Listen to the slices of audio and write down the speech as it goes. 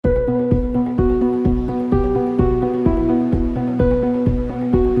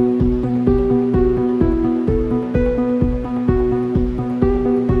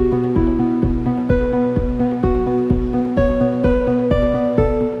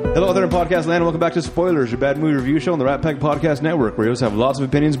Hello there in podcast land, and welcome back to Spoilers, your bad movie review show on the Rat Pack Podcast Network, where we also have lots of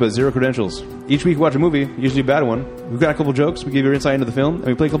opinions but zero credentials. Each week we watch a movie, usually a bad one. We've got a couple jokes, we give you insight into the film, and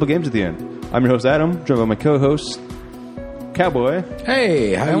we play a couple games at the end. I'm your host, Adam, joined by my co-host, Cowboy.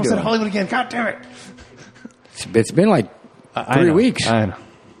 Hey, how I you almost doing? said Hollywood again, god damn it! It's been like 3 weeks. I know.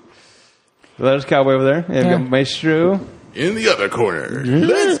 So there's Cowboy over there, and we've got Maestro. In the other corner.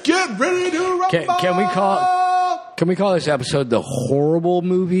 Let's get ready to rumble. Can we call this episode the horrible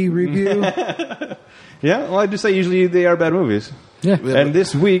movie review? Yeah, well, I just say usually they are bad movies. Yeah. And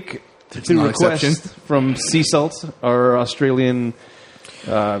this week, to no request exception. from Sea Salt, our Australian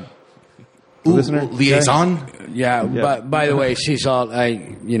listener. Liaison. Yeah. But by the way, sea salt.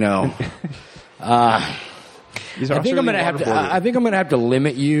 I He's our think I'm Australian gonna have to. waterboarder. I think I'm gonna have to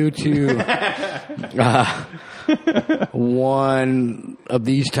limit you to one of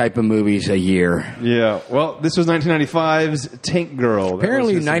these type of movies a year. Yeah, well, this was 1995's Tank Girl. That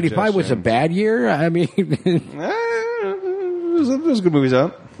Apparently, his 95 was a suggestion. bad year. I mean, There's good movies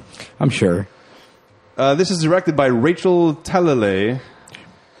out. I'm sure. This is directed by Rachel Talalay.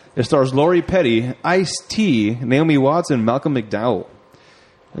 It stars Laurie Petty, Ice-T, Naomi Watts, and Malcolm McDowell.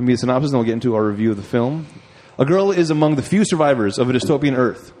 Let me get a synopsis, and we'll get into our review of the film. A girl is among the few survivors of a dystopian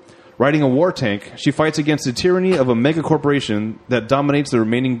Earth. Riding a war tank, she fights against the tyranny of a mega corporation that dominates the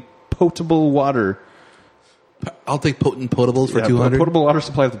remaining potable water. I'll take potent potables for Yeah, 200. potable water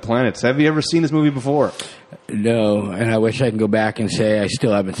supply of the planets. Have you ever seen this movie before? No, and I wish I could go back and say I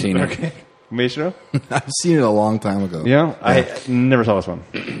still haven't seen it. Okay. Maestro? I've seen it a long time ago. Yeah? I never saw this one.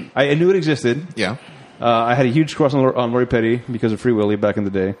 I knew it existed. Yeah. I had a huge crush on Lori Petty because of Free Willy back in the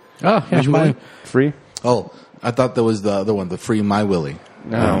day. Oh, yeah, fine. Free? Oh, I thought that was the other one, the Free My Willie.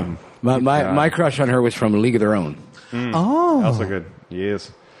 No. My crush on her was from League of Their Own. Oh. Also good.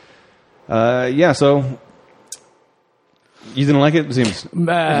 Yes. Yeah, so you didn't like it? It seems.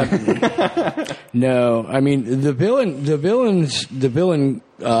 No, I mean the villain. Malcolm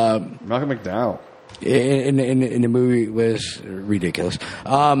McDowell. In the movie was ridiculous.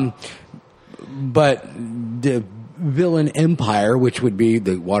 But the villain Empire, which would be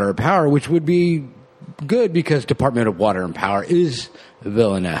the Water of Power, which would be good because Department of Water and Power is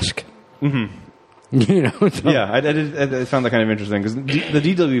villainesque. Mm-hmm. You know. So, Yeah, I found that kind of interesting because the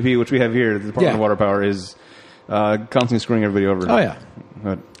DWP, which we have here, the Department Yeah. of Water Power, is constantly screwing everybody over. Oh yeah,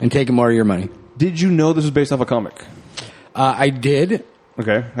 But and taking more of your money. did you know this was based off a comic? I did.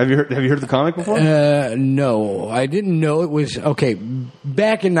 Okay. Have you heard the comic before? No, I didn't know it was okay.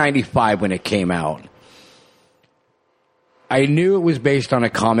 Back in '95 when it came out, I knew it was based on a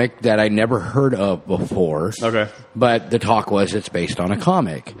comic that I never heard of before. Okay. But the talk was it's based on a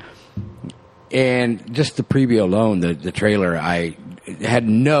comic. And just the preview alone, the trailer, I had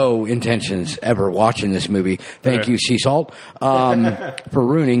no intentions ever watching this movie. Thank Okay. you, Sea Salt, for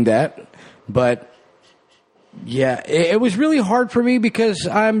ruining that. But yeah, it was really hard for me because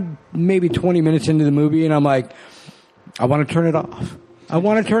I'm maybe 20 minutes into the movie and I'm like, I want to turn it off. I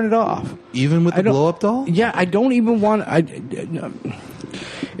want to turn it off. Even with the blow-up doll? Yeah, I don't even want.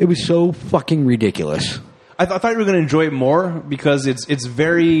 It was so fucking ridiculous. I thought you were going to enjoy it more because it's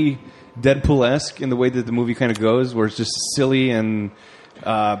very Deadpool-esque in the way that the movie kind of goes, where it's just silly and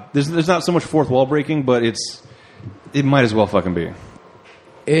there's not so much fourth wall breaking, but it might as well fucking be.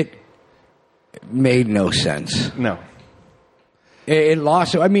 It made no sense. No. It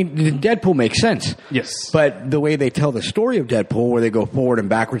lost. I mean, Deadpool makes sense. Yes. But the way they tell the story of Deadpool, where they go forward and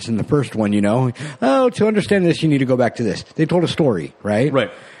backwards in the first one, you know, to understand this, you need to go back to this. They told a story, right?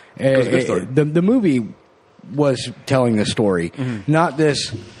 Right. It was a good story. The movie was telling the story, not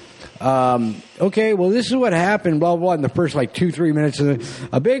this. Okay, well, this is what happened, blah, blah, blah, in the first, 2-3 minutes of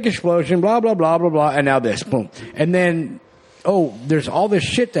a big explosion, blah, blah, blah, blah, blah, and now this, boom. And then, there's all this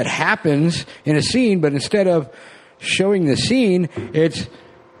shit that happens in a scene, but instead of showing the scene, it's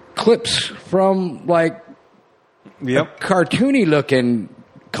clips from, Yep. cartoony looking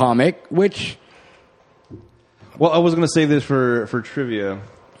comic, which... Well, I was going to save this for trivia.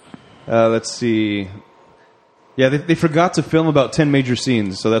 Let's see. Yeah, they forgot to film about 10 major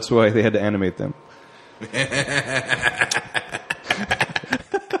scenes, so that's why they had to animate them.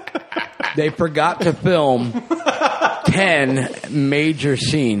 They forgot to film 10 major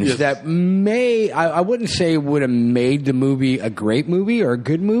scenes that I wouldn't say would have made the movie a great movie or a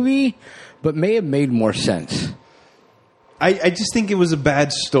good movie, but may have made more sense. I just think it was a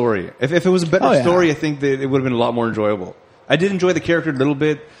bad story. If it was a better story, I think that it would have been a lot more enjoyable. I did enjoy the character a little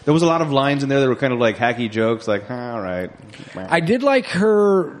bit. There was a lot of lines in there that were kind of like hacky jokes, like, all right. I did like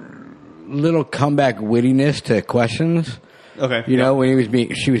her little comeback wittiness to questions. Okay. You know,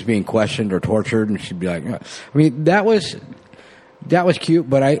 when she was being questioned or tortured, and she'd be like, I mean, that was That was cute,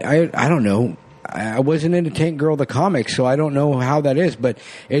 but I don't know. I wasn't into Tank Girl the comic, so I don't know how that is. But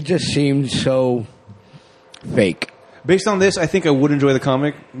it just seemed so fake. Based on this, I think I would enjoy the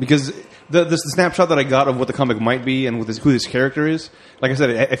comic because the snapshot that I got of what the comic might be and who this character is, like I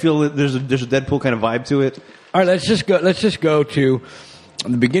said, I feel that there's a Deadpool kind of vibe to it. All right, let's just go to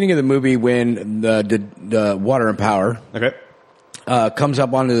the beginning of the movie when the Water and Power Okay. comes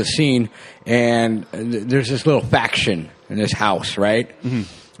up onto the scene, and there's this little faction in this house, right? Mm-hmm.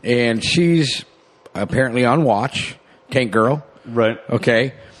 And she's apparently on watch, Tank Girl. Right.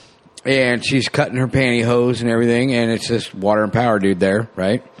 Okay. And she's cutting her pantyhose and everything, and it's this Water and Power dude there,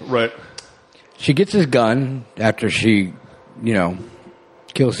 right? Right. She gets his gun after she,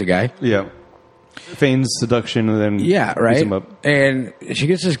 kills the guy. Yeah. Feigns seduction and then Yeah, beats right? him up. And she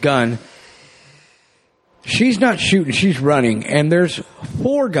gets his gun. She's not shooting, she's running, and there's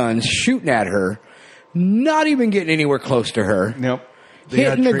 4 guns shooting at her, not even getting anywhere close to her. Nope.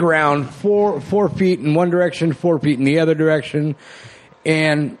 Hitting the ground 4 feet in one direction, 4 feet in the other direction,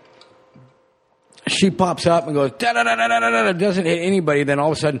 and she pops up and goes da da da da da da da, doesn't hit anybody. Then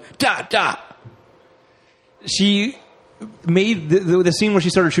all of a sudden, da da. She made the scene where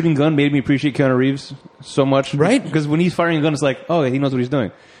she started shooting gun made me appreciate Keanu Reeves so much, right? Because when he's firing a gun, it's like, oh, he knows what he's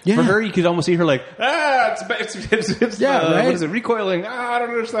doing. Yeah. For her, you could almost see her like, it's yeah, right? What is it? Recoiling? I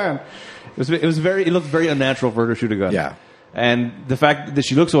don't understand. It looked very unnatural for her to shoot a gun. Yeah. And the fact that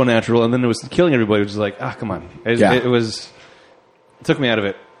she looked so unnatural and then it was killing everybody was just like, come on. It took me out of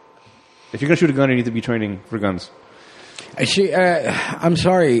it. If you're going to shoot a gun, you need to be training for guns. I'm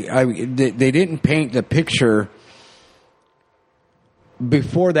sorry. They didn't paint the picture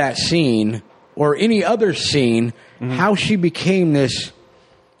before that scene or any other scene how she became this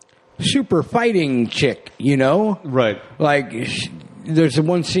super fighting chick, Right. Like, there's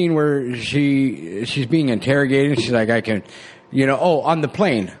one scene where she's being interrogated. And she's like, I can, on the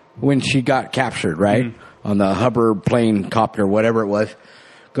plane when she got captured, right? Mm-hmm. On the Hubbard plane copter, whatever it was.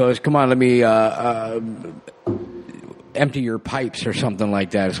 Goes, come on, let me empty your pipes or something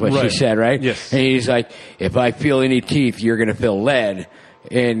like that is what she said, right? Yes. And he's like, if I feel any teeth, you're going to feel lead.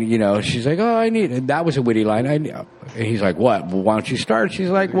 And, she's like, oh, that was a witty line. And he's like, what? Well, why don't you start? She's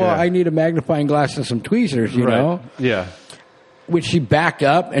like, well, I need a magnifying glass and some tweezers, you know? Yeah. When she backed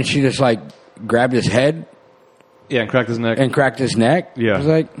up and she just grabbed his head. Yeah, and cracked his neck. Yeah. I was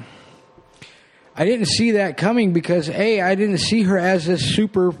like, I didn't see that coming because, I didn't see her as a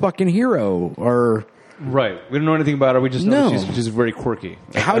super fucking hero or... Right. We don't know anything about her. We just know that she's very quirky.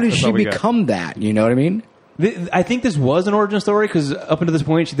 How did she become that? You know what I mean? I think this was an origin story because up until this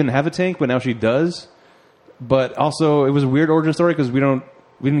point she didn't have a tank, but now she does. But also, it was a weird origin story because we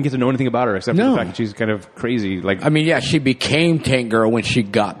didn't get to know anything about her except for the fact that she's kind of crazy. She became Tank Girl when she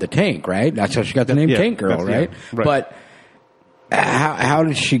got the tank, right? That's how she got the name Tank Girl, right? Right? But how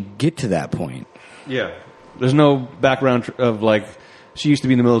did she get to that point? Yeah. There's no background of she used to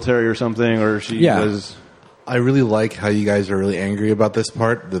be in the military or something, or she was... I really like how you guys are really angry about this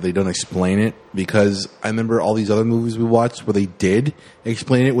part, that they don't explain it, because I remember all these other movies we watched where they did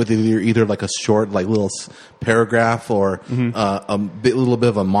explain it with either like a short, little paragraph or a little bit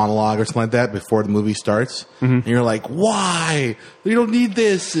of a monologue or something like that before the movie starts. Mm-hmm. And you're like, why? We don't need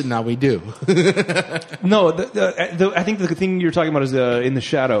this. And now we do. No, I think the thing you're talking about is in the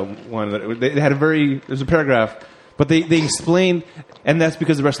Shadow one. They had there's a paragraph, but they explained, and that's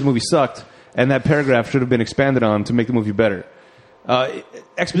because the rest of the movie sucked. And that paragraph should have been expanded on to make the movie better.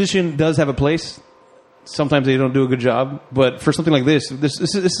 Exposition does have a place. Sometimes they don't do a good job. But for something like this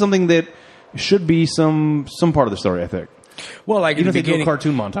is something that should be some part of the story, I think. Well, even if they do a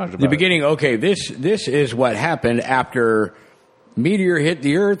cartoon montage about the beginning, okay, this is what happened after meteor hit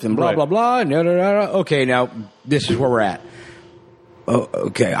the Earth and blah, blah, blah. No. Okay, now this is where we're at. Oh,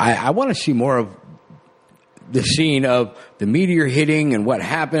 okay, I want to see more of the scene of the meteor hitting and what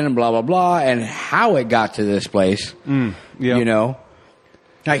happened and blah, blah, blah, and how it got to this place.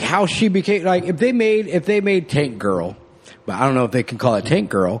 How she became, if they made Tank Girl, but I don't know if they can call it Tank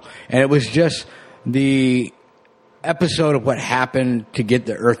Girl, and it was just the episode of what happened to get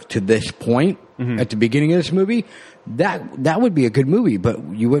the Earth to this point at the beginning of this movie, that would be a good movie, but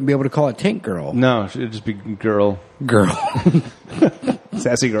you wouldn't be able to call it Tank Girl. No, it would just be Girl.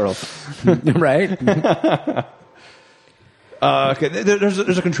 Sassy girl. Right? Okay, there's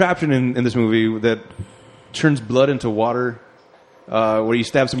a contraption in this movie that turns blood into water, where you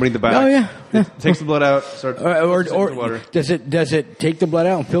stab somebody in the back. Oh, yeah. It takes the blood out, starts into water. Does it take the blood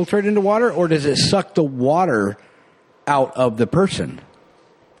out and filter it into water, or does it suck the water out of the person?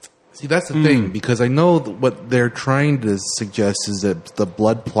 See, that's the thing, because I know what they're trying to suggest is that the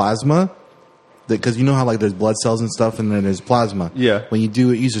blood plasma because you know how like there's blood cells and stuff, and then there's plasma. Yeah. When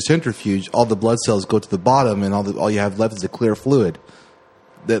you use a centrifuge, all the blood cells go to the bottom, and all you have left is a clear fluid.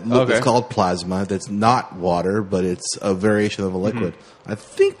 It's called plasma. That's not water, but it's a variation of a liquid. I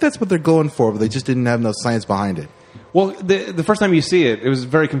think that's what they're going for, but they just didn't have enough science behind it. Well, the first time you see it, it was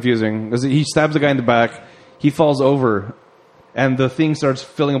very confusing. Because he stabs the guy in the back, he falls over, and the thing starts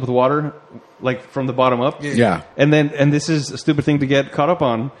filling up with water, like from the bottom up. Yeah. And this is a stupid thing to get caught up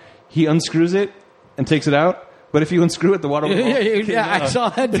on. He unscrews it and takes it out. But if you unscrew it, the water will I saw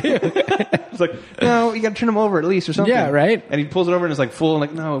that too. It's like, no, you got to turn him over at least or something. Yeah, right. And he pulls it over and it's like full. And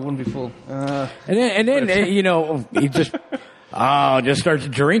like, no, it wouldn't be full. And then you know, he just starts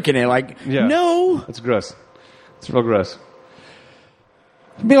drinking it. Like, no, it's gross. It's real gross.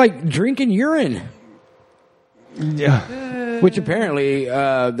 It'd be like drinking urine. Yeah. Which apparently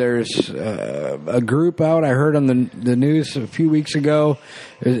there's a group out. I heard on the news a few weeks ago.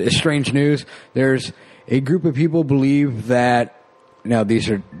 It's strange news. There's a group of people believe that. Now these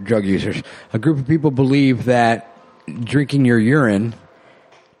are drug users. A group of people believe that drinking your urine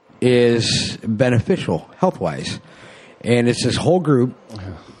is beneficial health-wise, and it's this whole group,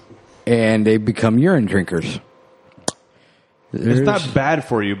 and they become urine drinkers. It's not bad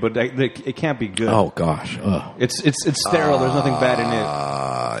for you, but it can't be good. Oh gosh, it's sterile. There's nothing bad in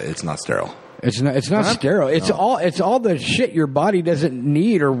it. It's not sterile. It's not sterile. It's all the shit your body doesn't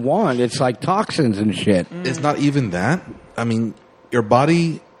need or want. It's like toxins and shit. It's not even that. I mean, your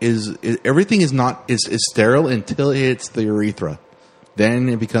body everything is sterile until it hits the urethra. Then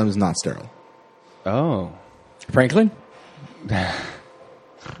it becomes not sterile. Oh, Franklin. Yep.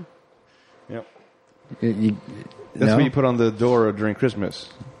 That's what you put on the door during Christmas.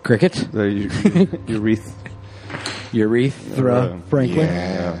 Crickets. Urethra. Franklin.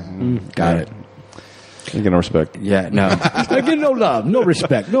 Yeah. Got it. I get no respect. Yeah, no. I get no love, no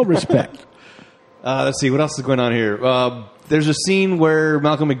respect, no respect. Let's see, what else is going on here? There's a scene where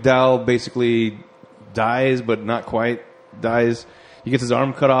Malcolm McDowell basically dies, but not quite dies. He gets his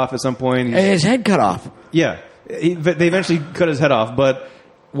arm cut off at some point. His head cut off. Yeah. They eventually cut his head off, but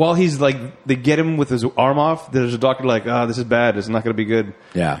while he's like, they get him with his arm off, there's a doctor like, this is bad. It's not going to be good.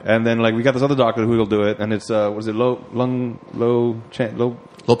 Yeah. And then like we got this other doctor who will do it, and it's was it Lopan.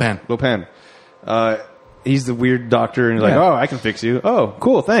 He's the weird doctor, and he's like, I can fix you. Oh,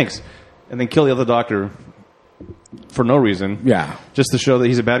 cool, thanks. And then kill the other doctor for no reason. Yeah. Just to show that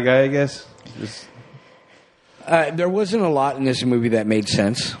he's a bad guy, I guess. There wasn't a lot in this movie that made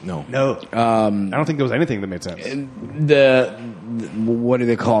sense. No. I don't think there was anything that made sense. What do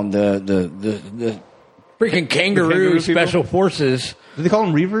they call them? The freaking kangaroo special forces. Did they call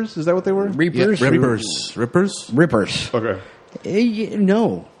them Reavers? Is that what they were? Reapers? Yeah, Rippers? Rippers. Okay.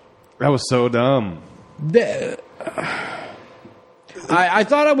 No. That was so dumb. I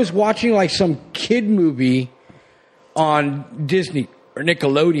thought I was watching like some kid movie on Disney or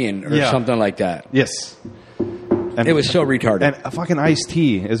Nickelodeon or something like that. Yes. And it was so retarded. And a fucking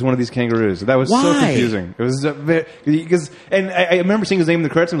Ice-T is one of these kangaroos. That was so confusing. It was I remember seeing his name in the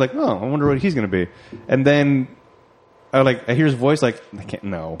credits and I'm like, I wonder what he's going to be. And then I hear his voice like, I can't,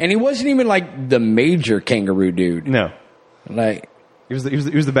 no. And he wasn't even like the major kangaroo dude. No. Like he was the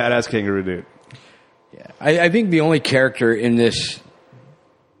badass kangaroo dude. Yeah. I think the only character in this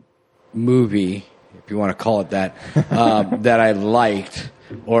movie, if you want to call it that, that I liked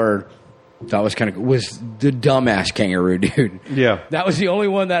or thought was kind of was the dumbass kangaroo dude. Yeah. That was the only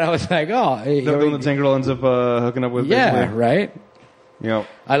one that I was like, the one that Tank ends up hooking up with. Yeah, basically. right? Yeah.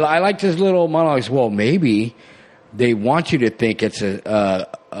 I liked his little monologues. Well, maybe they want you to think it's a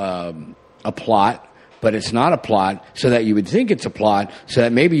plot, but it's not a plot, so that you would think it's a plot, so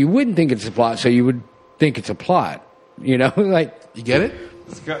that maybe you wouldn't think it's a plot, so you would think it's a plot. You know, like you get it?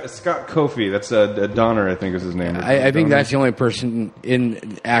 Scott Kofi. That's Donner, I think is his name. I think that's the only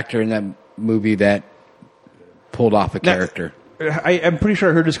actor in that movie that pulled off a character. I'm pretty sure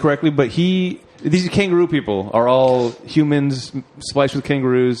I heard this correctly, but these kangaroo people are all humans spliced with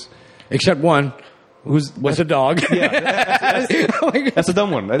kangaroos, except one was a dog. Yeah, that's a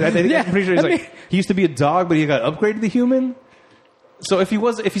dumb one. I'm pretty sure he used to be a dog, but he got upgraded to human. So if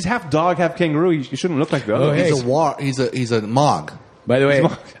he's half dog, half kangaroo, he shouldn't look like the other. He's a Mog. By the way,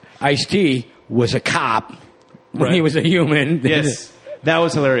 Ice-T was a cop when he was a human. Yes. That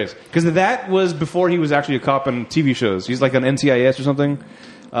was hilarious. Because that was before he was actually a cop on TV shows. He's like on NCIS or something.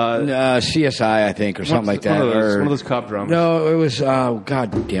 CSI, I think, or something like that. One of those cop dramas. No, it was,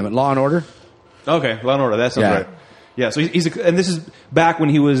 God damn it, Law and Order? Okay, Law and Order, that sounds right. Yeah, so and this is back when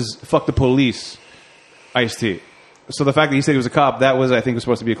he was fuck the police, Ice-T. So the fact that he said he was a cop, that was, I think, was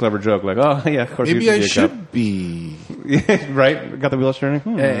supposed to be a clever joke. Like, oh, yeah, of course maybe he I was should be. Right? Got the wheels turning.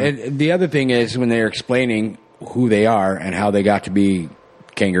 And the other thing is when they're explaining who they are and how they got to be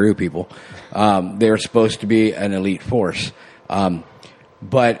kangaroo people, they're supposed to be an elite force.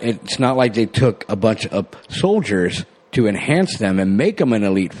 But it's not like they took a bunch of soldiers to enhance them and make them an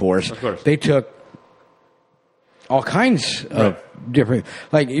elite force. Of course. They took all kinds of different...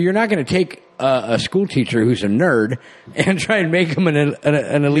 Like, you're not going to take a school teacher who's a nerd and try and make him an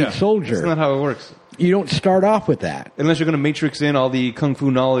elite soldier. That's not how it works. You don't start off with that. Unless you're going to matrix in all the kung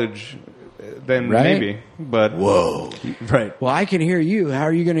fu knowledge, then maybe. But Whoa. Right. Well, I can hear you. How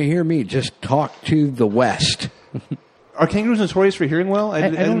are you going to hear me? Just talk to the West. Are kangaroos notorious for hearing well? I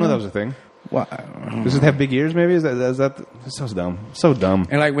don't didn't know know. that was a thing. Well, Does it have big ears? Maybe is that? It's so dumb. So dumb.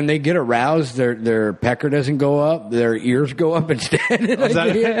 and like when they get aroused, their pecker doesn't go up; their ears go up instead. Is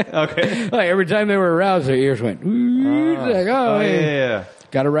that Yeah. okay? Like every time they were aroused, their ears went. Ooh, like, hey, Yeah.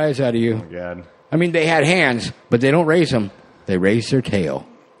 got a rise out of you. God. I mean, they had hands, but they don't raise them; they raise their tail.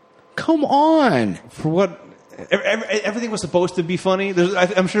 Come on. For what? Everything was supposed to be funny.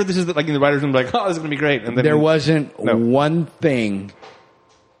 I'm sure this is like in the writers' room, like, oh, this is going to be great. And then There wasn't one thing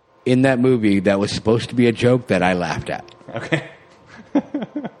in that movie that was supposed to be a joke that I laughed at. Okay.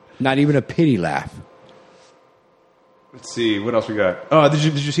 Not even a pity laugh. Let's see what else we got. Oh, did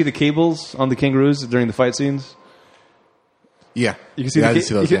you see the cables on the kangaroos during the fight scenes? Yeah. You can see I did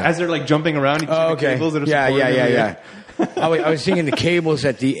see those, yeah. as they're like jumping around. You can see the cables that are supporting them. Yeah. I was thinking the cables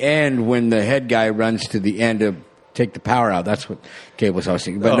at the end when the head guy runs to the end to take the power out. That's what cables I was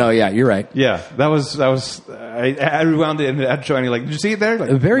thinking. But no, yeah, you're right. Yeah, that was. I rewound it and I'd show you like, did you see it there?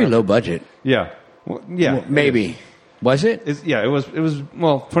 Like, A very low budget. yeah, well, yeah, Well, maybe. Was it? It was.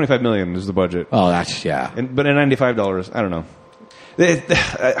 Well, $25 million is the budget, Oh, that's, yeah. but at $95, I don't know.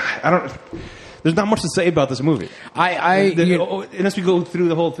 I don't. There's not much to say about this movie. Unless we go through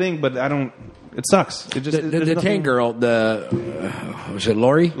the whole thing, but I don't. It sucks. It just The tank girl, was it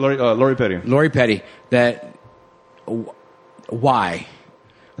Lori? Lori Petty. Lori Petty. Why?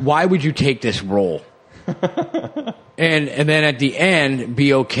 Why would you take this role? and then at the end,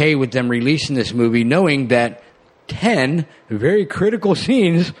 be okay with them releasing this movie, knowing that 10 very critical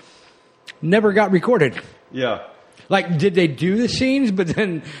scenes never got recorded. Yeah. Like, did they do the scenes, but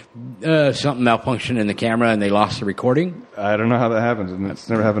then something malfunctioned in the camera and they lost the recording? I don't know how that happens, and it's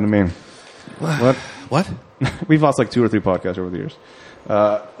never happened to me. What? We've lost like 2 or 3 podcasts over the years.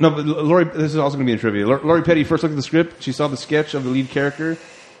 No, but Lori, this is also going to be in trivia. Lori Petty first looked at the script. She saw the sketch of the lead character,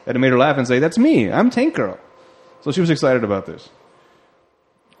 and it made her laugh and say, "That's me. I'm Tank Girl." So she was excited about this.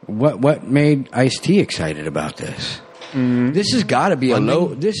 What made Ice-T excited about this? Mm-hmm. This has got to be a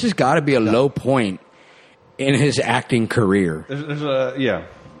low point in his acting career. There's a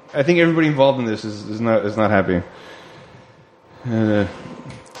I think everybody involved in this is not happy. Oh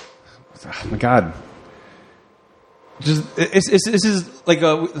my God. This is like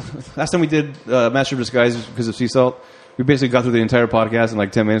last time we did Master of Disguise because of Sea Salt. We basically got through the entire podcast in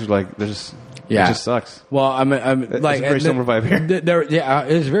like 10 minutes. We're like, it just sucks. Well, I'm like it's a very similar vibe here.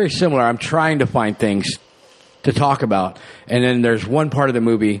 It's very similar. I'm trying to find things to talk about, and then there's one part of the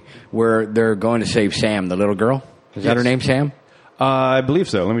movie where they're going to save Sam, the little girl. Is that her name, Sam? I believe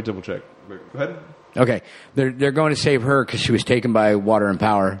so. Let me double check. Go ahead. Okay, they're going to save her because she was taken by Water and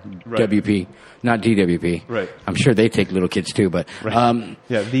Power, right. WP, not DWP. Right. I'm sure they take little kids too, but right.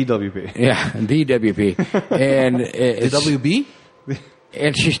 The WP. Yeah, DWP, and The WB?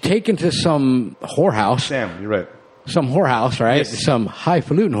 and she's taken to some whorehouse. Sam, you're right. Some whorehouse, right? Yes. Some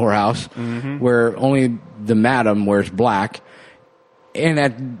highfalutin whorehouse where only the madam wears black. And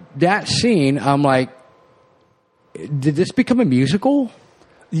at that scene, I'm like, did this become a musical?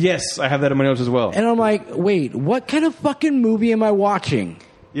 Yes, I have that in my notes as well. And I'm like, wait, what kind of fucking movie am I watching?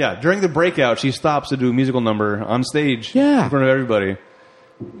 Yeah, during the breakout, she stops to do a musical number on stage in front of everybody.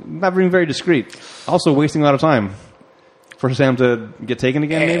 Not being very discreet. Also wasting a lot of time for Sam to get taken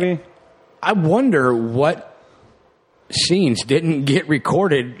again, maybe? I wonder what scenes didn't get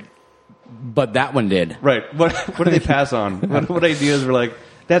recorded, but that one did. Right. What did they pass on? What ideas were like,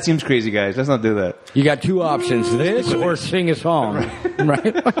 that seems crazy, guys. Let's not do that. You got 2 options, this or sing a song.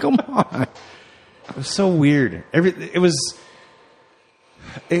 Right? Like, come on. It was so weird. It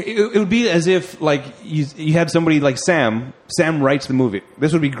would be as if like you had somebody like Sam writes the movie.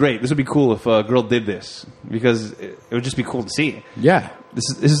 This would be great. This would be cool if a girl did this because it would just be cool to see. Yeah.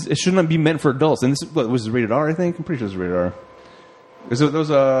 It should not be meant for adults. And this was rated R, I think. I'm pretty sure it was rated R. There was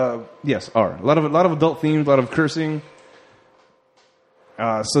yes, R. A lot of adult themes, a lot of cursing.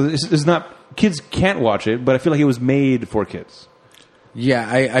 So it's not, kids can't watch it, but I feel like it was made for kids. Yeah,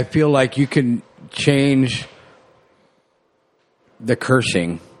 I feel like you can change the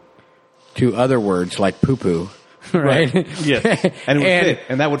cursing to other words like poo-poo right? Yes, and it would fit,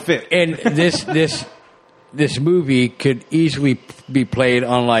 and that would fit. And this movie could easily be played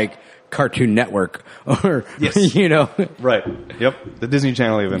on like Cartoon Network or Yes. Right. Yep. The Disney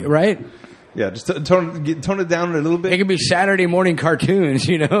Channel, even. right? Yeah. Just tone it down a little It bit. could be Saturday morning cartoons,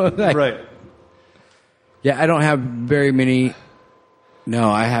 like, Right. Yeah, I don't have very many. No,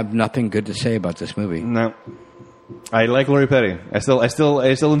 I have nothing good to say about this movie. No. I like Lori Petty. I still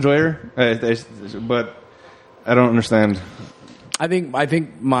enjoy her, but I don't understand. I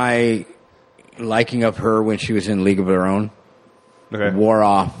think my liking of her when she was in League of Her Own Okay. wore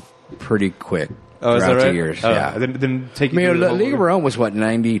off pretty quick Oh, is that throughout right? the years. Oh, Yeah. I didn't take I mean, you through the whole League of movie. Her Own was what,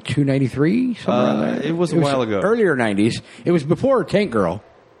 92, 93? Somewhere around there? It was a while ago. Earlier 90s. It was before Tank Girl.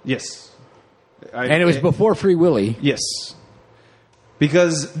 Yes. And it was before Free Willy. Yes.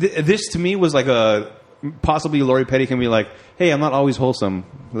 Because this to me was like possibly Lori Petty can be like, hey, I'm not always wholesome.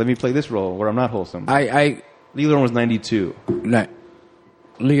 Let me play this role where I'm not wholesome. I League of Their Own was 92. no,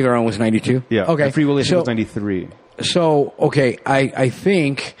 League of Their Own was 92? Yeah. Okay. And Free Willy I think so, was 93. So, okay, I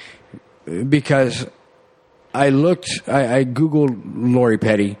think because I Googled Lori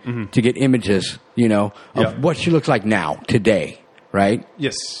Petty to get images, of Yeah. what she looks like now, today, right?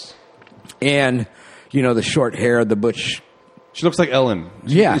 Yes. And, the short hair, the butch. She looks like Ellen.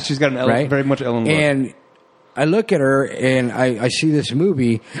 Yeah. She's got an Ellen, right? very much Ellen look. And I look at her and I see this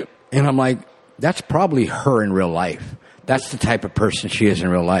movie and I'm like, that's probably her in real life. That's the type of person she is in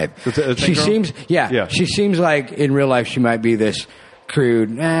real life. She seems, Yeah. she seems like in real life she might be this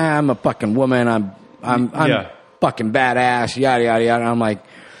crude. I'm a fucking woman. I'm Yeah. fucking badass. Yada yada yada. I'm like,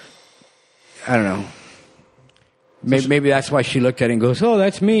 I don't know. Maybe that's why she looked at it and goes, "Oh,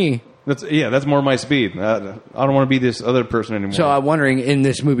 that's me." That's more my speed. I don't want to be this other person anymore. So I'm wondering in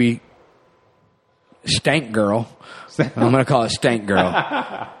this movie, Stank Girl. I'm going to call it Stank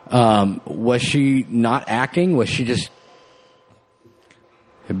Girl. Was she not acting? Was she just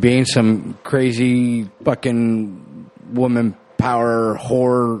being some crazy fucking woman power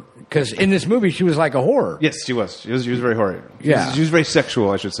whore? Because in this movie, she was like a whore. Yes, she was. She was very horrid. Yeah. She was very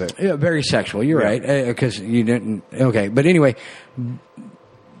sexual, I should say. Yeah, very sexual. You're Yeah. right. Because you didn't. Okay. But anyway,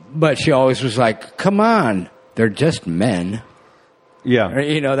 but she always was like, come on, they're just men.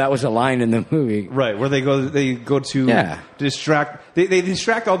 Yeah. That was a line in the movie. Right, where they go to Yeah. distract. They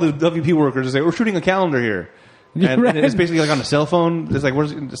distract all the WP workers and say, we're shooting a calendar here. And, Right. and it's basically like on a cell phone. It's like,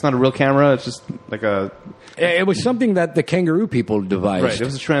 it's not a real camera. It's just like a... It was something that the kangaroo people devised. Right, it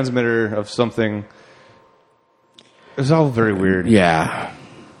was a transmitter of something. It was all very weird. Yeah. And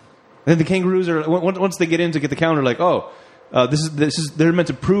then the kangaroos are... Once they get in to get the calendar, like, this is they're meant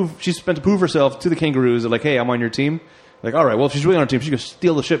to prove... She's meant to prove herself to the kangaroos. They're like, hey, I'm on your team. Like, all right, well, if she's really on our team, she can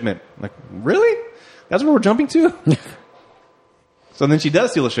steal the shipment. Like, really? That's where we're jumping to? So then she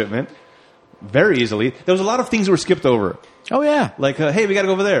does steal the shipment very easily. There was a lot of things that were skipped over. Oh yeah. Like, hey, we got to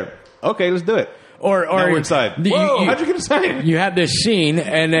go over there. Okay, let's do it. Or Now we're inside. Whoa, how'd you get inside? You have this scene,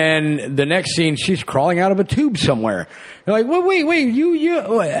 and then the next scene, she's crawling out of a tube somewhere. You're like, wait, you.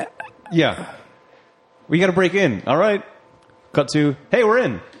 Yeah. We got to break in. All right. Cut to, hey, we're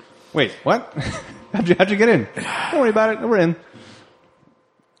in. Wait, what? How'd you get in? Don't worry about it. We're in.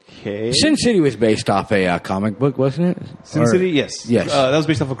 Okay. Sin City was based off a comic book, wasn't it? Sin City, yes. Yes. That was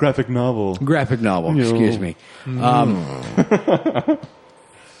based off a graphic novel. Graphic novel, No. excuse me.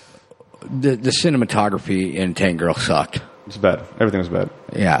 The cinematography in Tank Girl sucked. It's bad. Everything was bad.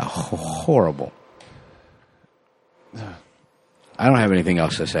 Yeah, horrible. I don't have anything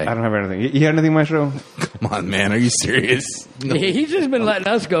else to say. I don't have anything. You have anything, Maestro? Come on, man. Are you serious? No. He's just been letting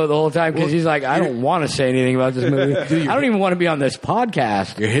us go the whole time because he's like, I don't want to say anything about this movie. I don't even want to be on this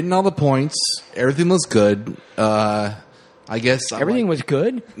podcast. You're hitting all the points. Everything was good. I guess Everything was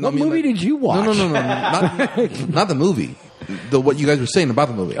good. What movie did you watch? No. Not the movie. What you guys were saying about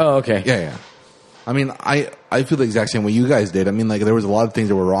the movie. Oh, okay. Yeah. I mean, I feel the exact same way you guys did. I mean, like, there was a lot of things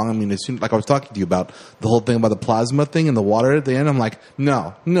that were wrong. I mean, as soon, like I was talking to you about the whole thing about the plasma thing and the water at the end, I'm like,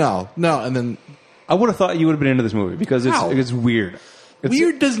 no. And then... I would have thought you would have been into this movie because How? it's weird. It's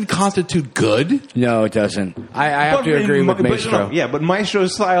Weird doesn't constitute good. No, it doesn't. I have to agree with Maestro. But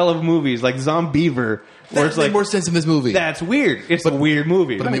Maestro's style of movies, like Zombiever, where it's That made like, more sense in this movie. that's weird. It's a weird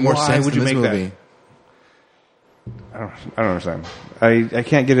movie. But it made more Why sense would in you this make movie. that? I don't understand. I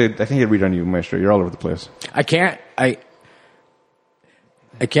can't get it. I can't get a read on you, Maestro. You're all over the place. I can't. I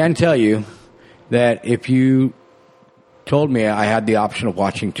can tell you that if you told me I had the option of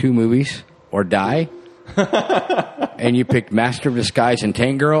watching two movies or die, and you picked Master of Disguise and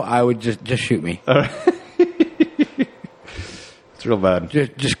Tank Girl, I would just shoot me. It's real bad.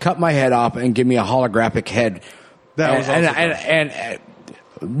 Just cut my head off and give me a holographic head. That was also and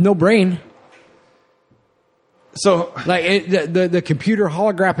no brain. So Like the computer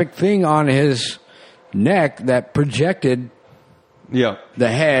holographic thing on his neck that projected yeah, the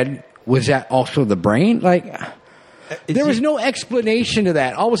head, was that also the brain? Like, there was no explanation to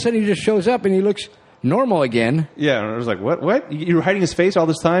that. All of a sudden, he just shows up and he looks normal again. yeah. And I was like, what? What? You were hiding his face all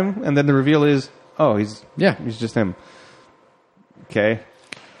this time, and then the reveal is, oh, he's just him. Okay.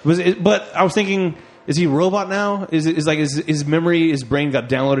 But I was thinking, is he a robot now? Is his memory, his brain got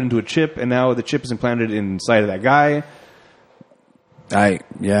downloaded into a chip, and now the chip is implanted inside of that guy?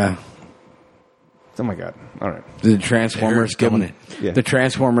 Yeah. Oh my god! All right, The Transformers gave him, Yeah. the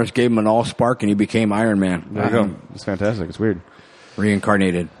Transformers gave him an all spark, and he became Iron Man. there you go. It's fantastic. It's weird.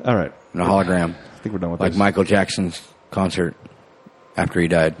 Reincarnated All right, in a hologram, I think we're done with like this. Michael Jackson's concert after he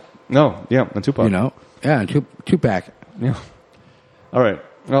died. No, yeah, and Tupac. You know, yeah, and Tupac. Yeah. All right.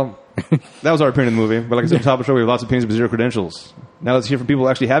 Well, that was our opinion of the movie. But like I said, on top of the show, we have lots of opinions but zero credentials. Now let's hear from people who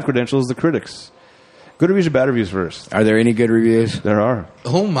actually have credentials, the critics. Good reviews or bad reviews first? Are there any good reviews? There are.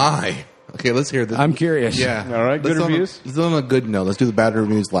 Oh my. Okay, let's hear this. I'm curious. Yeah. All right, good reviews? Let's do on a good note. Let's do the bad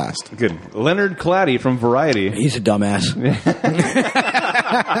reviews last. Good. Leonard Clatty from Variety. He's a dumbass.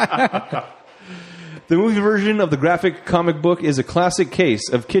 The movie version of the graphic comic book is a classic case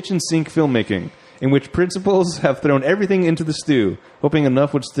of kitchen sink filmmaking, in which principals have thrown everything into the stew, hoping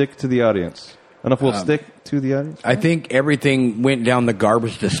enough would stick to the audience. Enough will stick to the audience? I think everything went down the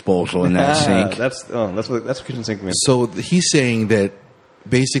garbage disposal in that sink. That's what kitchen sink means. So he's saying that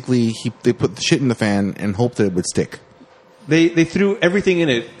basically they put the shit in the fan and hoped that it would stick. They threw everything in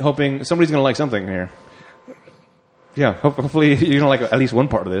it, hoping somebody's going to like something here. Yeah, hopefully you're going to like at least one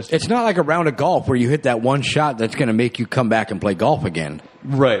part of this. It's not like a round of golf where you hit that one shot that's going to make you come back and play golf again.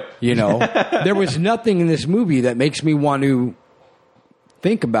 Right. You know, there was nothing in this movie that makes me want to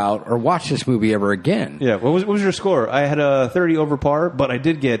think about or watch this movie ever again. Yeah. What was your score? I had a 30 over par, but I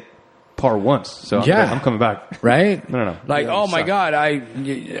did get par once, so Yeah. I'm coming back. Right? No. Like, Yeah, oh my sucked. God, I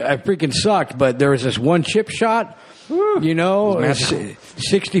freaking sucked, but there was this one chip shot, you know, It was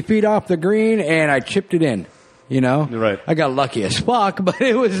 60 feet off the green, and I chipped it in. You know? You're right. I got lucky as fuck, but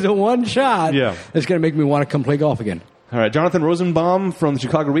it was the one shot Yeah. that's going to make me want to come play golf again. All right, Jonathan Rosenbaum from the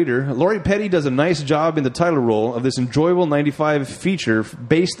Chicago Reader. Lori Petty does a nice job in the title role of this enjoyable 95 feature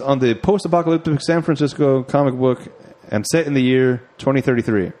based on the post-apocalyptic San Francisco comic book and set in the year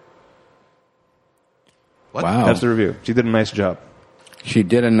 2033. What? Wow. That's the review. She did a nice job. She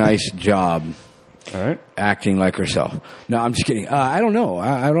did a nice job All right. acting like herself. No, I'm just kidding. I don't know.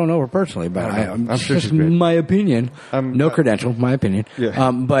 I don't know her personally, but I'm sure just she's great. my opinion. No credential, my opinion.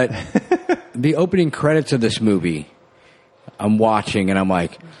 Yeah. But the opening credits of this movie, I'm watching and I'm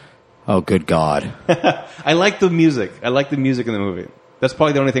like, oh, good God. I like the music. I like the music in the movie. That's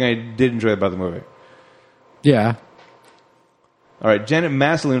probably the only thing I did enjoy about the movie. Yeah. All right, Janet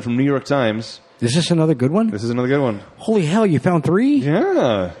Maslin from New York Times. Is this another good one? This is another good one. Holy hell, you found 3?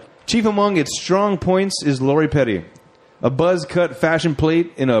 Yeah. Chief among its strong points is Lori Petty, a buzz-cut fashion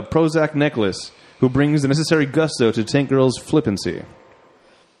plate in a Prozac necklace who brings the necessary gusto to Tank Girl's flippancy.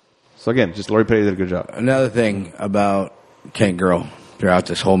 So again, just Lori Petty did a good job. Another thing about Tank Girl throughout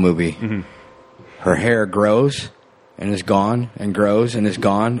this whole movie, her hair grows and is gone and grows and is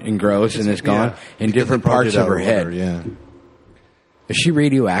gone and grows and is gone in different parts of her head. Yeah. Is she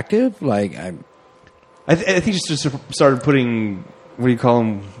radioactive? Like, I think she just started putting, what do you call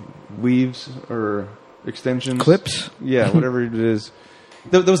them, weaves or extensions? clips? Yeah, whatever it is.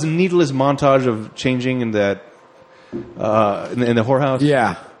 There was a needless montage of changing in that, in the whorehouse.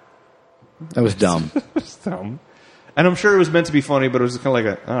 Yeah. That was dumb. Dumb. And I'm sure it was meant to be funny, but it was kind of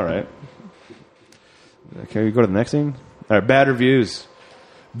like all right. Okay, we go to the next thing. All right, bad reviews.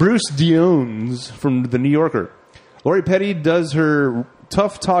 Bruce Diones from The New Yorker. Lori Petty does her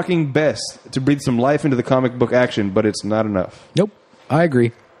tough-talking best to breathe some life into the comic book action, but it's not enough. Nope. I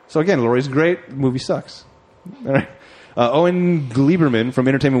agree. So again, Lori's great. The movie sucks. All right. Owen Gleiberman from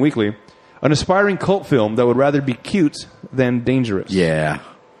Entertainment Weekly. An aspiring cult film that would rather be cute than dangerous. Yeah.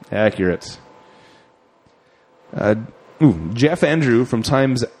 Accurate. Jeff Andrew from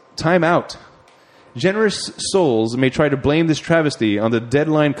Time Out. Generous souls may try to blame this travesty on the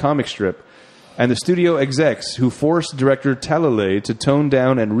Deadline comic strip and the studio execs who forced director Talalay to tone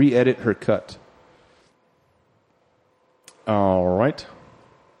down and re-edit her cut. All right.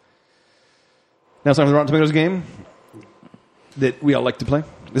 Now it's time for the Rotten Tomatoes game that we all like to play.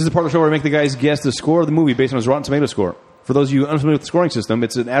 This is the part of the show where I make the guys guess the score of the movie based on his Rotten Tomatoes score. For those of you unfamiliar with the scoring system,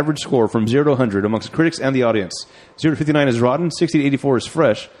 it's an average score from 0 to 100 amongst critics and the audience. 0 to 59 is rotten, 60 to 84 is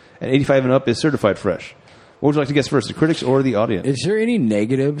fresh, and 85 and up is certified fresh. What would you like to guess first, the critics or the audience? Is there any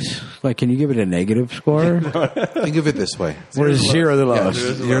negatives? Like, can you give it a negative score? Think of it this way. Or is 0 the lowest?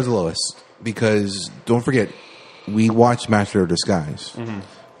 Here's the lowest. Because don't forget, we watched Master of Disguise.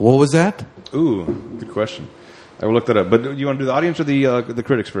 What was that? Ooh, good question. I will look that up. But you want to do the audience or the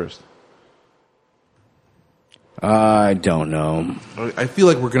critics first? I don't know. I feel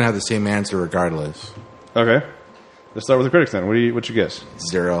like we're going to have the same answer regardless. Okay. Let's start with the critics then. What's your guess?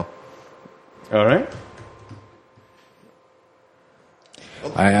 0. All right.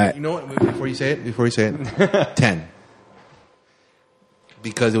 You know what? Before you say it, 10.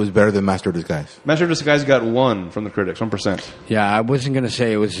 Because it was better than Master of Disguise. Master of Disguise got 1 from the critics, 1%. Yeah, I wasn't going to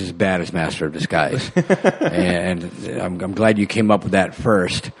say it was as bad as Master of Disguise. And I'm glad you came up with that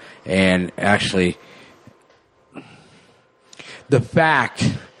first. And actually, the fact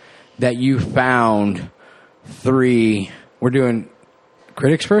that you found 3... We're doing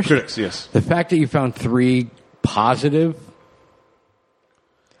critics first? Critics, yes. The fact that you found 3 positive...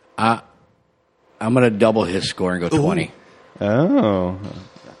 I'm going to double his score and go 20. Oh.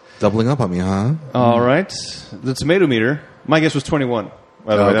 Doubling up on me, huh? All right. The tomato meter, my guess was 21.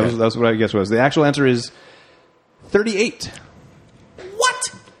 By the way, Okay. that was what I guess was. The actual answer is 38.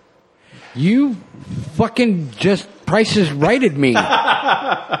 What? You fucking just prices righted me. And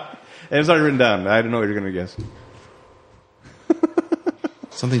it's already written down. I don't know what you're going to guess.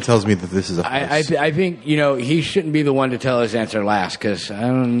 Something tells me that this is a farce. I think, he shouldn't be the one to tell his answer last because I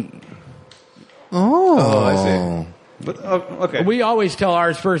don't... Oh, I see. But okay. We always tell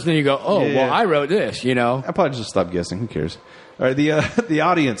ours first, then you go, Yeah. I wrote this, I'll probably just stop guessing. Who cares? All right, the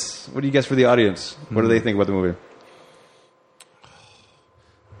audience. What do you guess for the audience? What do they think about the movie?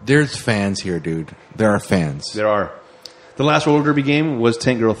 There's fans here, dude. There are fans. There are. The last roller derby game was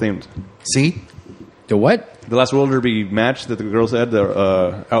Tank Girl themed. See? The what? The last roller derby match that the girls had,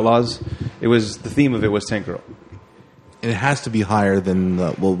 the Outlaws, the theme of it was Tank Girl. And it has to be higher than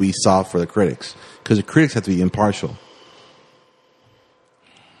what we saw for the critics. Because the critics have to be impartial.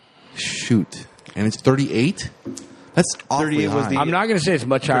 Shoot. And it's 38? That's awfully 38 was high. the- I'm not going to say it's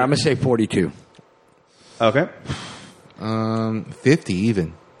much higher. I'm going to say 42. Okay. 50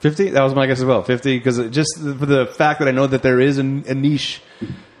 even. 50? That was my guess as well. 50, because just for the fact that I know that there is a niche.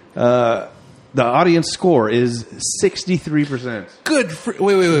 The audience score is 63%. Good.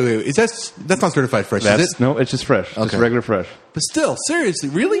 Wait. That's not certified fresh, is it? No, it's just fresh. Just Okay. regular fresh. But still, seriously,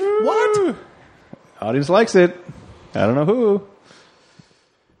 really? What? Audience likes it. I don't know who.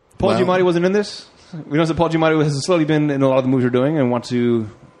 Paul Well- Giamatti wasn't in this. We know that Paul Giamatti has slowly been in a lot of the movies we're doing and want to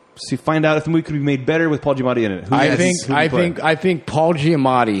find out if the movie could be made better with Paul Giamatti in it. Who I would think he play? I think Paul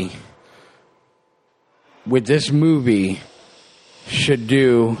Giamatti with this movie should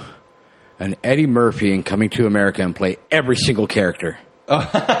do an Eddie Murphy in Coming to America and play every single character.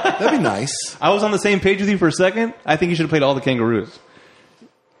 That'd be nice. I was on the same page with you for a second. I think he should have played all the kangaroos.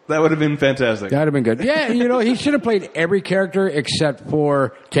 That would have been fantastic. That would have been good. Yeah, he should have played every character except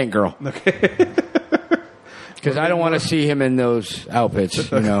for Tank Girl. Okay. Because I don't want to see him in those outfits,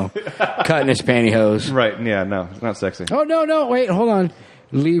 cutting his pantyhose. Right, yeah, no, it's not sexy. Oh, no, wait, hold on.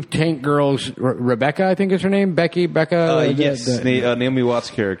 Leave Tank Girl's Rebecca, I think is her name. Becca. Yes, Naomi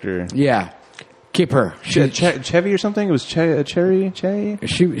Watts' character. Yeah. Keep her. Chevy or something? It was Cherry?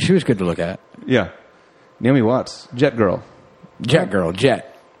 She was good to look at. Yeah. Naomi Watts. Jet Girl. Jet Girl.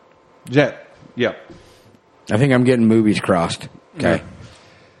 Jet. Yeah. I think I'm getting movies crossed. Okay.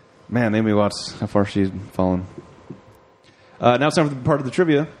 Man, Naomi Watts, how far she's fallen. Now it's time for the part of the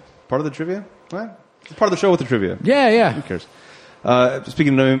trivia. Part of the trivia? What? It's part of the show with the trivia. Yeah. Who cares?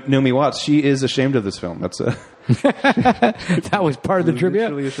 Speaking of Naomi Watts, she is ashamed of this film. That's That was part of the trivia?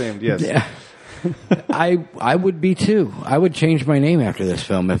 Literally ashamed, yes. Yeah. I would be too. I would change my name after this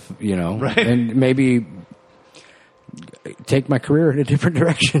film if, Right. and maybe take my career in a different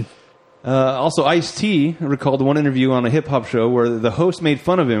direction. Also, Ice-T recalled one interview on a hip-hop show where the host made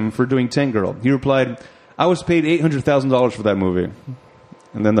fun of him for doing Tank Girl. He replied, "I was paid $800,000 for that movie."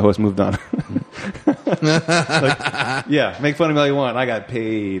 And then the host moved on. Yeah, make fun of me all you want. I got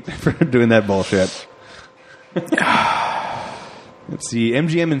paid for doing that bullshit. Let's see.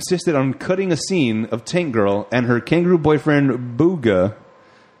 MGM insisted on cutting a scene of Tank Girl and her kangaroo boyfriend, Booga,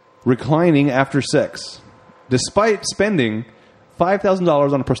 reclining after sex, despite spending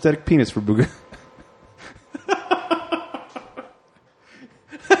 $5,000 on a prosthetic penis for Booga.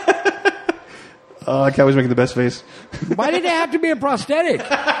 Cowboy's making the best face. Why did it have to be a prosthetic?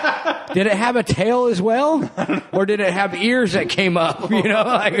 Did it have a tail as well? Or did it have ears that came up?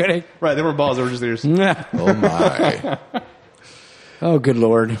 Right, they weren't balls, they were just ears. Oh, my. Oh, good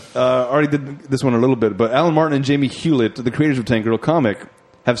Lord. Already did this one a little bit, but Alan Martin and Jamie Hewlett, the creators of Tank Girl comic,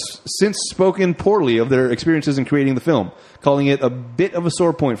 have since spoken poorly of their experiences in creating the film, calling it a bit of a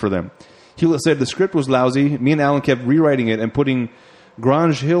sore point for them. Hewlett said the script was lousy. Me and Alan kept rewriting it and putting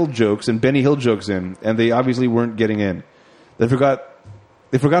Grange Hill jokes and Benny Hill jokes in, and they obviously weren't getting in. They forgot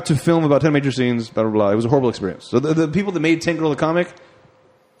to film about 10 major scenes, blah, blah, blah. It was a horrible experience. So the people that made Tank Girl the comic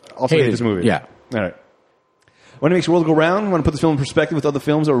also hate this movie. Yeah. All right. Want to make the world go round? Want to put this film in perspective with other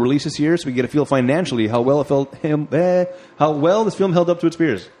films that were released this year so we get a feel financially how well this film held up to its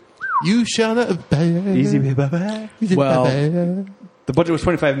peers. You shall not Easy, baby. Well, The budget was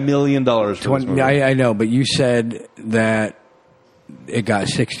 $25 million for this movie. I know, but you said that it got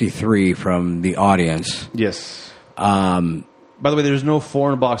 63 from the audience. Yes. By By the way, there's no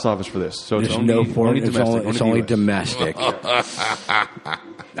foreign box office for this, so There's no foreign. domestic. It's only US. domestic.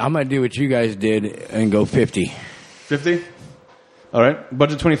 I'm gonna do what you guys did and go 50. 50? All right.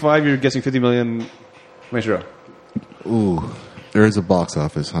 Budget 25, you're guessing 50 million. Maestro. Ooh, there is a box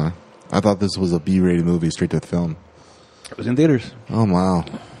office, huh? I thought this was a B-rated movie straight to film. It was in theaters. Oh, wow.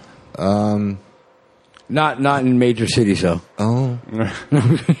 Not in major cities though. Oh.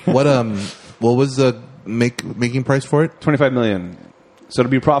 What was the making price for it? 25 million. So to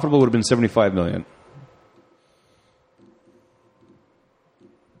be profitable would have been 75 million.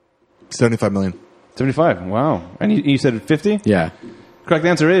 75 million. 75. Wow. And you said 50? Yeah. Correct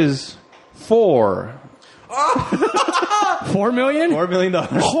answer is 4. $4 million? $4 million.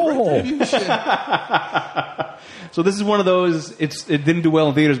 Oh. So this is one of those, it didn't do well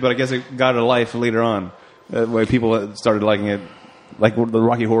in theaters, but I guess it got a life later on. Where people started liking it, like the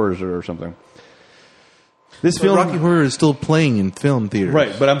Rocky Horrors or something. This film, Rocky Horror is still playing in film theaters.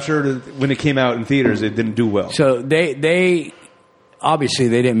 right? But I'm sure that when it came out in theaters, it didn't do well. So they obviously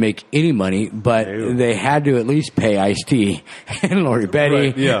they didn't make any money, but they had to at least pay Ice-T and Lori Petty.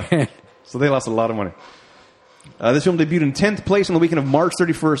 Right, yeah. So they lost a lot of money. This film debuted in 10th place on the weekend of March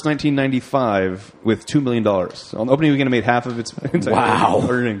 31st, 1995, with $2 million. On the opening weekend, it made half of its entire Wow.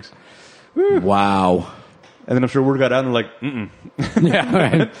 earnings. Wow. And then I'm sure word got out and like, Yeah.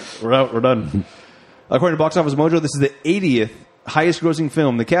 Right. we're out, we're done. According to Box Office Mojo, this is the 80th highest grossing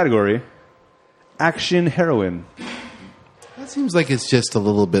film in the category, action heroine. That seems like it's just a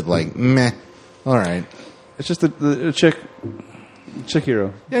little bit like, meh. All right. It's just the chick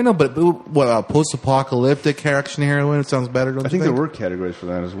hero. Yeah, no, but what, post-apocalyptic action heroine sounds better, don't I think you there were categories for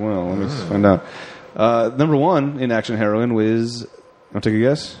that as well. Let me find out. Number one in action heroine was, I'll take a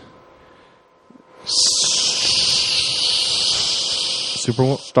guess.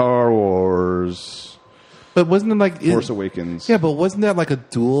 Star Wars. But wasn't it like Force Awakens. Yeah, but wasn't that like a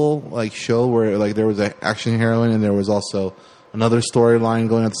dual like show where like there was an action heroine and there was also another storyline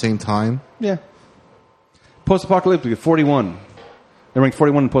going at the same time? Yeah. Post-apocalyptic, 41. They ranked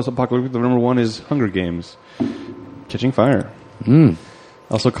 41 in post-apocalyptic. The number one is Hunger Games. Catching Fire.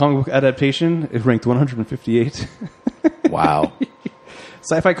 Also, comic book adaptation, it ranked 158. Wow.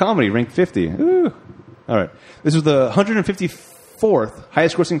 Sci-fi comedy, ranked 50. Ooh. All right. This was the 154th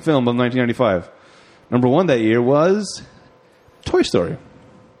highest grossing film of 1995. Number one that year was Toy Story.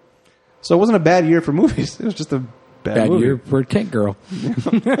 So it wasn't a bad year for movies. It was just a bad movie. year for Tank Girl.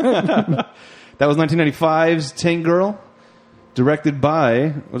 That was 1995's Tank Girl, directed by,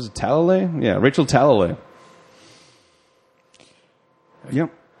 what was it, Talalay? Yeah, Rachel Talalay.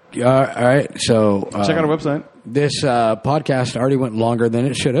 Yep. All right. So Check out our website. This podcast already went longer than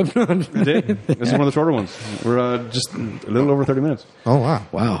it should have. It did. This is one of the shorter ones. We're just a little over 30 minutes. Oh, wow.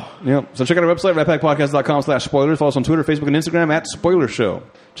 Wow. Yep. So check out our website, ratpackpodcast.com/spoilers. Follow us on Twitter, Facebook, and Instagram at Spoiler Show.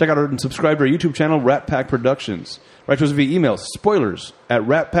 Check out and subscribe to our YouTube channel, Rat Pack Productions. Write to us via email,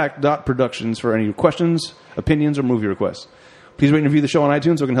 spoilers@ratpack.productions for any questions, opinions, or movie requests. Please rate and review the show on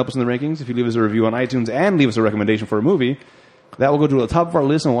iTunes so it can help us in the rankings. If you leave us a review on iTunes and leave us a recommendation for a movie, that will go to the top of our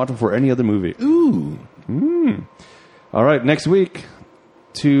list and we'll watch it for any other movie. Ooh. All right, next week,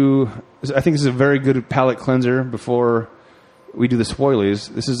 I think this is a very good palate cleanser before we do the spoilies.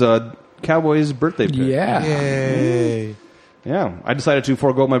 This is Cowboy's birthday pick. Yeah. Yay. Yeah, I decided to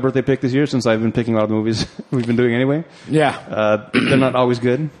forego my birthday pick this year since I've been picking a lot of the movies we've been doing anyway. Yeah. They're not always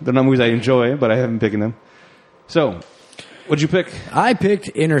good. They're not movies I enjoy, but I haven't been picking them. So, what'd you pick? I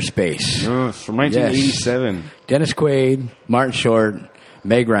picked Inner Space. From 1987. Dennis Quaid, Martin Short,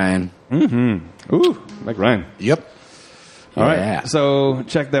 Meg Ryan. Ooh, Meg Ryan. Yep. All Yeah. right, so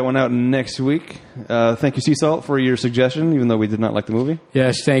check that one out next week. Thank you, Sea Salt, for your suggestion, even though we did not like the movie.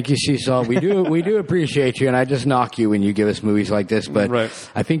 Yes, thank you, Seesaw. We do appreciate you, and I just knock you when you give us movies like this, but Right.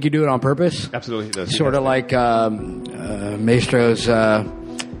 I think you do it on purpose. Absolutely, he does. Sort of like Maestro's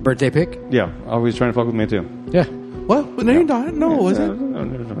birthday pick. Yeah, always trying to fuck with me, too. Yeah. What? No, you're not. No, it wasn't.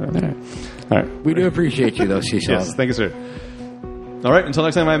 All right. We do appreciate you, though, Seesaw. Yes, thank you, sir. All right, until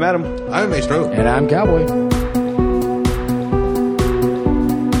next time, I'm Adam. I'm Maestro. And I'm Cowboy.